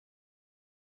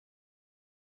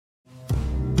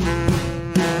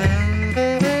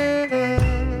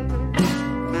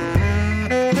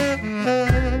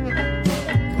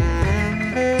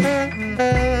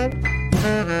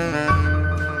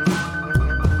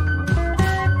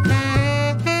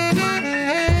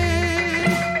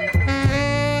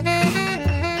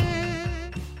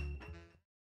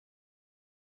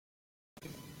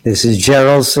This is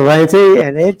Gerald Celente,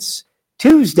 and it's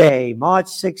Tuesday, March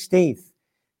 16th,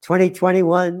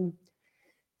 2021.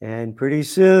 And pretty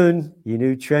soon, your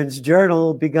new Trends Journal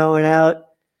will be going out.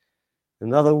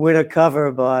 Another winter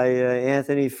cover by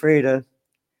Anthony Freda.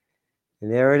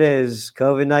 And there it is,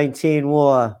 COVID-19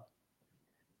 war.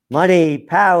 Money,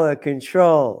 power,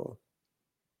 control.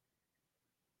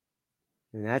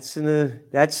 And that's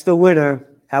the winner.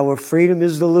 Our freedom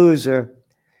is the loser.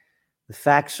 The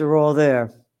facts are all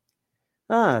there.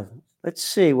 Let's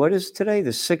see. What is today? The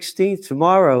 16th?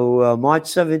 Tomorrow, March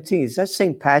 17th. Is that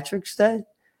St. Patrick's Day?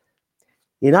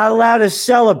 You're not allowed to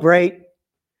celebrate.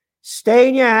 Stay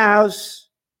in your house.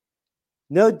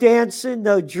 No dancing,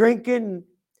 no drinking,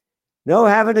 no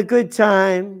having a good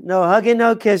time, no hugging,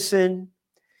 no kissing,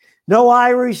 no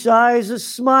Irish eyes or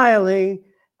smiling.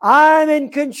 I'm in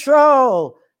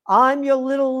control. I'm your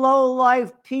little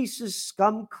low-life piece of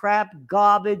scum crap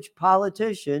garbage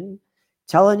politician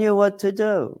telling you what to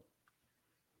do.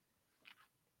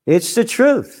 It's the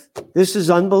truth. This is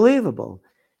unbelievable.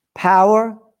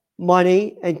 Power,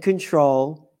 money, and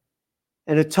control,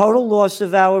 and a total loss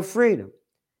of our freedom.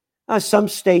 Now, some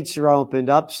states are opened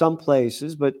up, some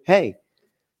places, but hey,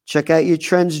 check out your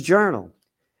Trends Journal.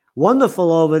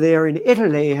 Wonderful over there in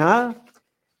Italy, huh?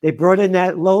 They brought in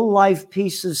that low-life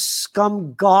piece of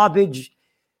scum garbage,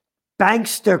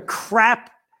 bankster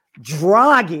crap,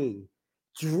 Draghi.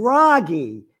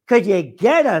 Draghi. Could you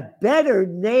get a better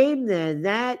name than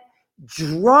that?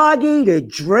 Draghi to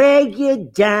drag you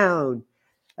down.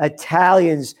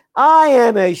 Italians. I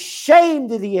am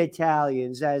ashamed of the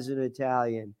Italians as an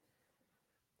Italian.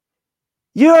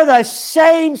 You're the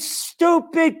same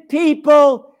stupid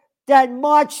people that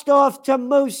marched off to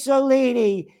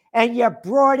Mussolini, and you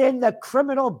brought in the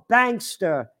criminal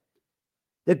bankster,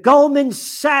 the Goldman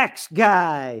Sachs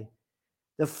guy,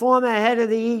 the former head of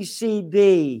the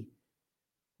ECB,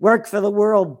 worked for the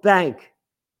World Bank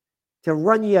to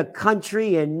run your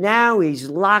country, and now he's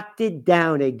locked it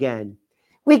down again.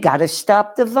 We got to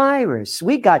stop the virus.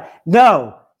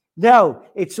 No,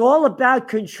 it's all about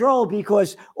control,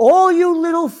 because all you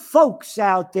little folks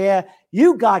out there,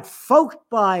 you got folked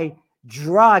by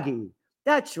Draghi.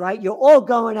 That's right. You're all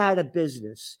going out of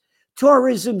business.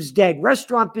 Tourism's dead.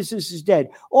 Restaurant business is dead.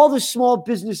 All the small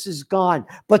businesses gone.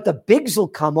 But the bigs will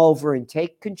come over and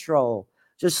take control,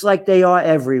 just like they are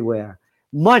everywhere.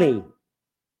 Money,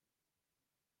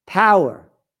 power,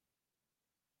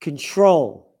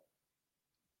 control,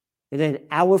 and then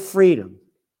our freedom.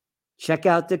 Check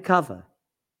out the cover.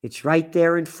 It's right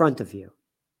there in front of you.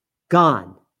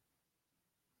 Gone.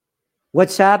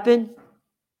 What's happened?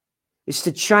 It's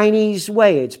the Chinese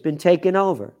way. It's been taken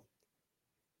over.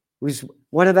 It was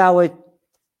one of our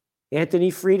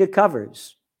Anthony Freda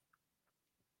covers.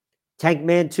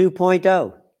 Tankman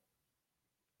 2.0.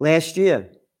 Last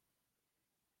year.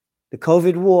 The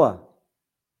COVID war.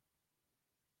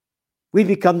 We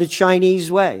become the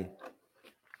Chinese way.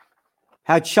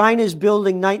 How China's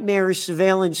building nightmarish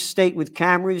surveillance state with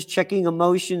cameras, checking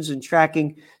emotions, and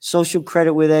tracking social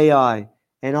credit with AI.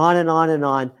 And on and on and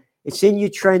on. It's in your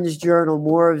Trends Journal.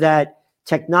 More of that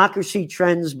Technocracy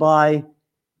Trends by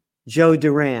Joe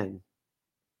Duran.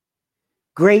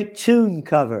 Great tune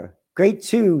cover. Great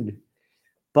tune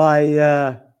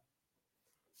by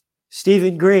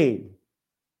Stephen Green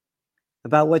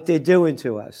about what they're doing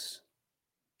to us.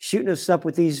 Shooting us up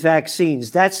with these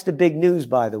vaccines. That's the big news,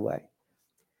 by the way.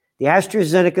 The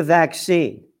AstraZeneca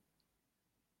vaccine.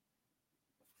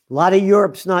 A lot of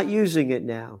Europe's not using it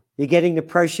now. You're getting the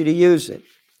pressure to use it.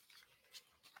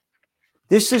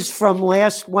 This is from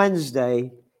last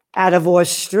Wednesday out of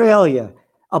Australia.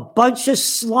 A bunch of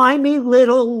slimy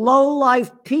little low-life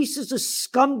pieces of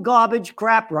scum garbage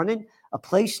crap running a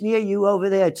place near you over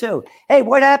there too. Hey,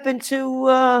 what happened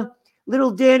to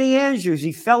little Danny Andrews?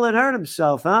 He fell and hurt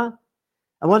himself, huh?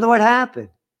 I wonder what happened.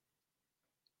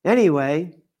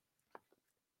 Anyway,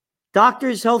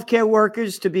 doctors, healthcare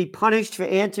workers to be punished for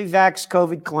anti-vax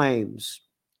COVID claims.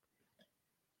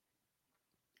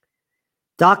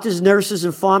 Doctors, nurses,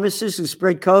 and pharmacists who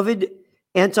spread COVID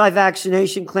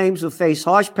anti-vaccination claims will face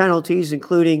harsh penalties,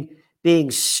 including being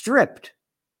stripped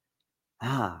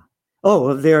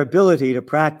of their ability to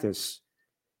practice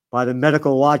by the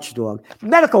medical watchdog.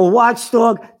 Medical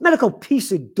watchdog? Medical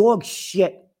piece of dog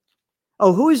shit.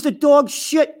 Oh, who is the dog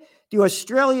shit? The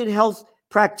Australian Health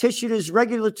Practitioners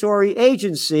Regulatory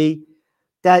Agency,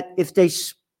 that if they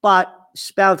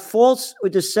spout false or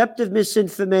deceptive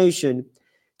misinformation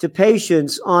to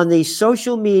patients on the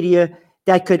social media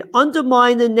that could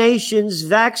undermine the nation's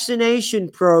vaccination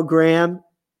program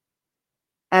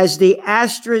as the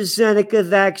AstraZeneca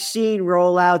vaccine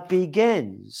rollout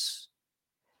begins.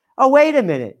 Oh, wait a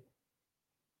minute.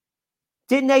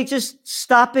 Didn't they just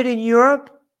stop it in Europe?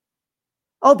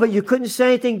 Oh, but you couldn't say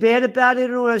anything bad about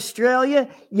it in Australia?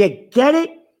 You get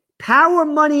it? Power,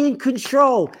 money, and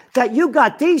control. That you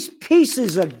got these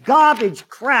pieces of garbage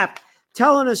crap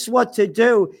telling us what to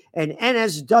do. And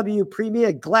NSW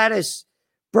Premier Gladys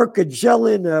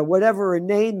Berkegillen, or whatever her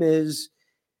name is,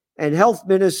 and Health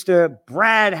Minister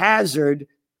Brad Hazard,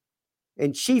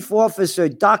 and Chief Officer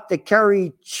Dr.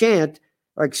 Kerry Chant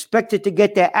are expected to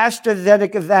get their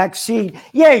AstraZeneca vaccine.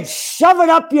 Yeah, shove it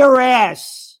up your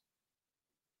ass.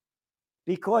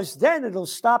 Because then it'll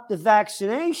stop the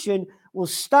vaccination, will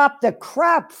stop the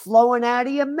crap flowing out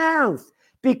of your mouth.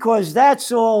 Because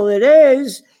that's all it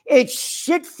is. It's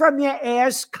shit from your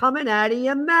ass coming out of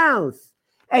your mouth.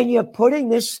 And you're putting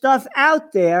this stuff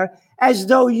out there as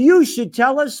though you should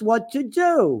tell us what to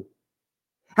do.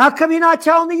 How come you're not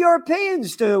telling the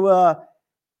Europeans to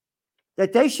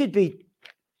that they should be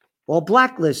all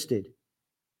blacklisted?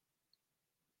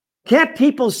 Can't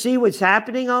people see what's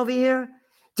happening over here?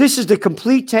 This is the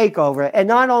complete takeover. And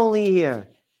not only here.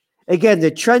 Again,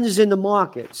 the trends in the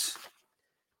markets.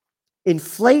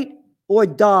 Inflate or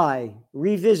Die,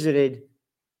 revisited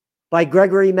by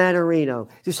Gregory Mannarino.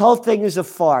 This whole thing is a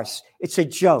farce. It's a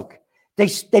joke.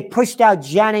 They pushed out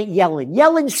Janet Yellen.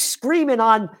 Yellen's screaming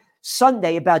on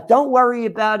Sunday about don't worry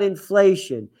about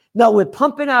inflation. No, we're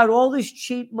pumping out all this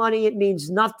cheap money. It means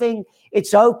nothing.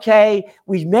 It's okay.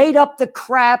 We made up the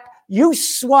crap. You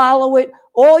swallow it.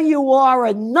 All you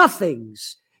are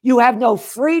nothings. You have no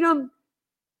freedom.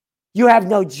 You have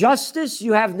no justice.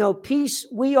 You have no peace.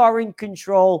 We are in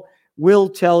control. We'll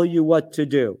tell you what to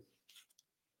do.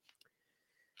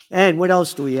 And what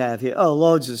else do we have here? Oh,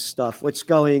 loads of stuff. What's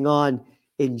going on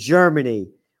in Germany?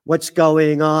 What's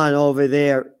going on over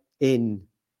there in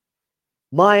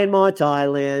Myanmar,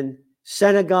 Thailand,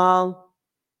 Senegal?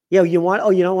 You don't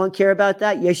want to care about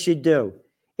that? Yes, you do.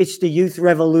 It's the youth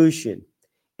revolution.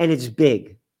 And it's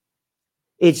big.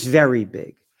 It's very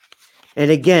big. And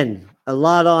again, a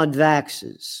lot on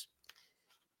vaxxers.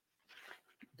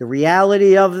 The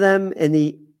reality of them and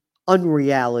the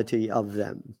unreality of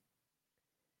them.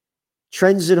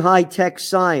 Trends in high-tech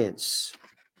science.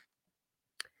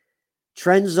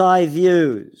 Trends I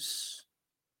views.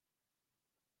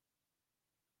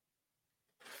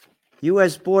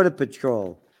 U.S. Border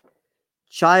Patrol.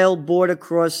 Child border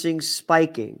crossings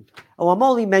spiking. Oh, I'm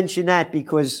only mentioning that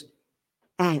because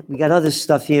we got other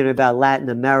stuff here about Latin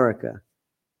America,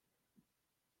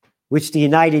 which the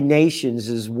United Nations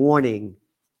is warning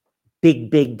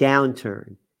big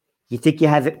downturn. You think you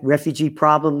have refugee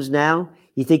problems now?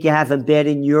 You think you have them bad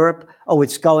in Europe? Oh,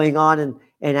 it's going on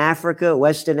in Africa,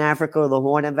 Western Africa, or the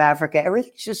Horn of Africa.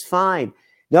 Everything's just fine.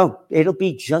 No, it'll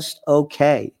be just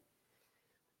okay.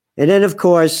 And then, of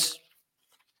course,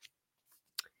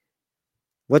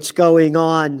 what's going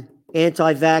on?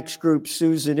 Anti-vax group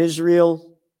sues in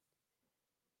Israel.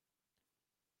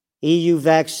 EU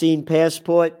vaccine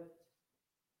passport.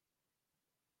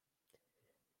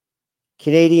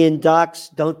 Canadian docs,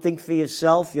 don't think for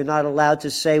yourself. You're not allowed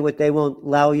to say what they won't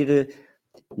allow you to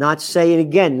not say. And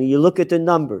again, you look at the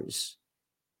numbers.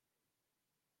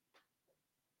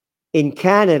 In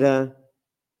Canada,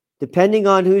 depending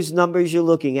on whose numbers you're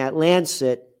looking at,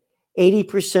 Lancet,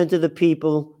 80% of the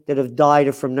people that have died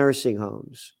are from nursing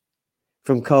homes,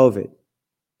 from COVID.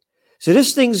 So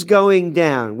this thing's going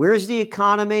down. Where's the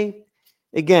economy?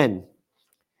 Again,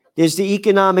 there's the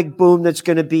economic boom that's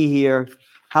going to be here.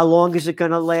 How long is it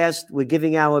going to last? We're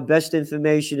giving our best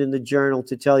information in the journal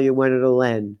to tell you when it'll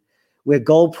end. Where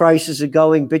gold prices are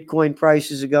going, Bitcoin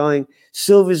prices are going,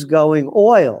 silver's going,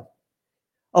 oil.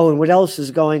 Oh, and what else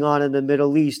is going on in the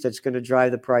Middle East that's going to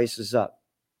drive the prices up?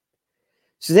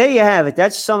 So there you have it.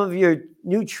 That's some of your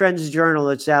new trends journal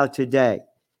that's out today.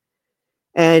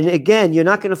 And again, you're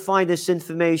not going to find this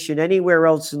information anywhere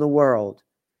else in the world.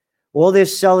 All they're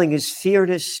selling is fear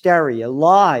and hysteria,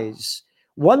 lies.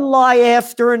 One lie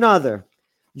after another,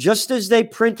 just as they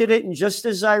printed it and just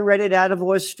as I read it out of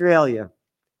Australia.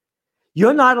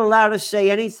 You're not allowed to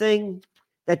say anything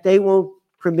that they won't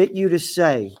permit you to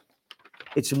say.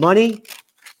 It's money,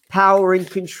 power, and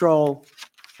control,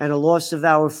 and a loss of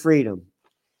our freedom.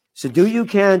 So do you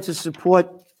can to support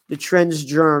the Trends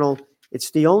Journal.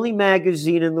 It's the only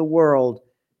magazine in the world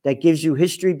that gives you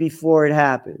history before it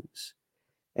happens.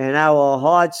 And our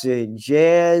hearts are in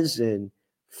jazz and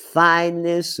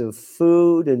fineness of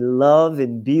food and love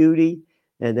and beauty,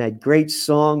 and that great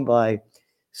song by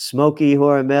Smokey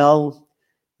Hormel,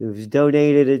 who's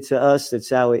donated it to us.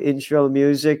 That's our intro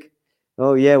music.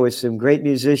 Oh yeah, with some great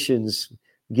musicians.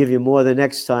 We'll give you more the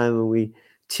next time when we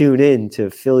tune in to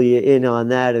fill you in on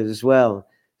that as well.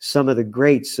 some of the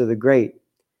greats of the great.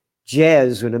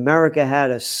 Jazz, when America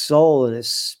had a soul and a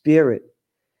spirit.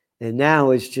 And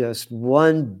now it's just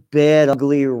one bad,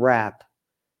 ugly rap.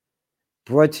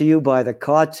 Brought to you by the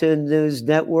Cartoon News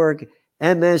Network,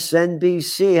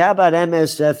 MSNBC. How about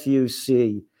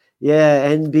MSFUC? Yeah,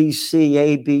 NBC,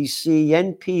 ABC,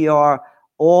 NPR,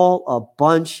 all a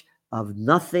bunch of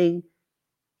nothing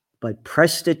but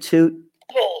prostitute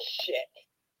bullshit.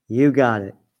 You got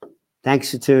it.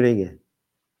 Thanks for tuning in.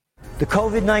 The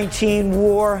COVID-19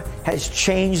 war has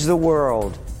changed the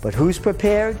world, but who's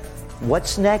prepared?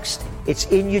 What's next? It's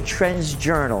in your Trends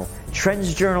Journal.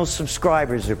 Trends Journal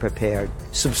subscribers are prepared.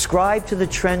 Subscribe to the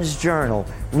Trends Journal.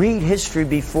 Read history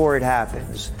before it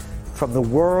happens. From the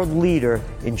world leader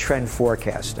in trend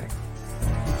forecasting.